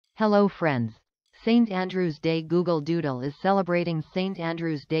Hello friends. St. Andrew's Day. Google Doodle is celebrating St.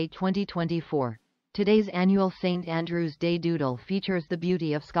 Andrew's Day 2024. Today's annual St. Andrew's Day Doodle features the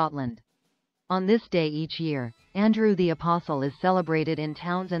beauty of Scotland. On this day each year, Andrew the Apostle is celebrated in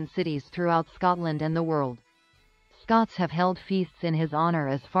towns and cities throughout Scotland and the world. Scots have held feasts in his honor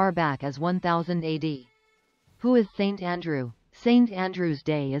as far back as 1000 AD. Who is St. Andrew? St. Andrew's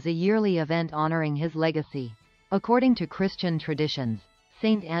Day is a yearly event honoring his legacy. According to Christian traditions,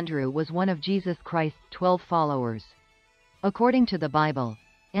 St. Andrew was one of Jesus Christ's 12 followers. According to the Bible,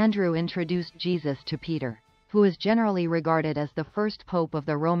 Andrew introduced Jesus to Peter, who is generally regarded as the first pope of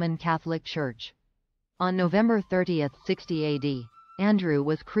the Roman Catholic Church. On November 30, 60 AD, Andrew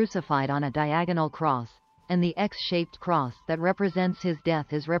was crucified on a diagonal cross, and the X-shaped cross that represents his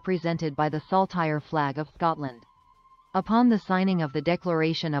death is represented by the saltire flag of Scotland. Upon the signing of the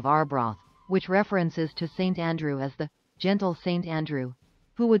Declaration of Arbroath, which references to St. Andrew as the gentle St. Andrew,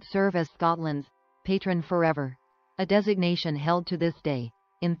 who would serve as Scotland's patron forever, a designation held to this day,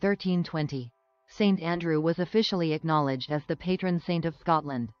 in 1320, St. Andrew was officially acknowledged as the patron saint of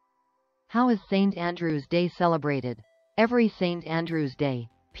Scotland. How is St. Andrew's Day celebrated? Every St. Andrew's Day,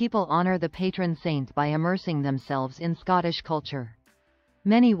 people honor the patron saint by immersing themselves in Scottish culture.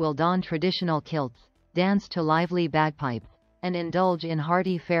 Many will don traditional kilts, dance to lively bagpipes, and indulge in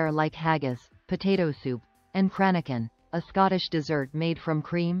hearty fare like haggis, potato soup, and cranachan, a Scottish dessert made from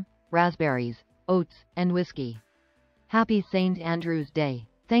cream, raspberries, oats, and whisky. Happy St. Andrew's Day!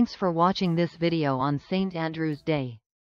 Thanks for watching this video on St. Andrew's Day.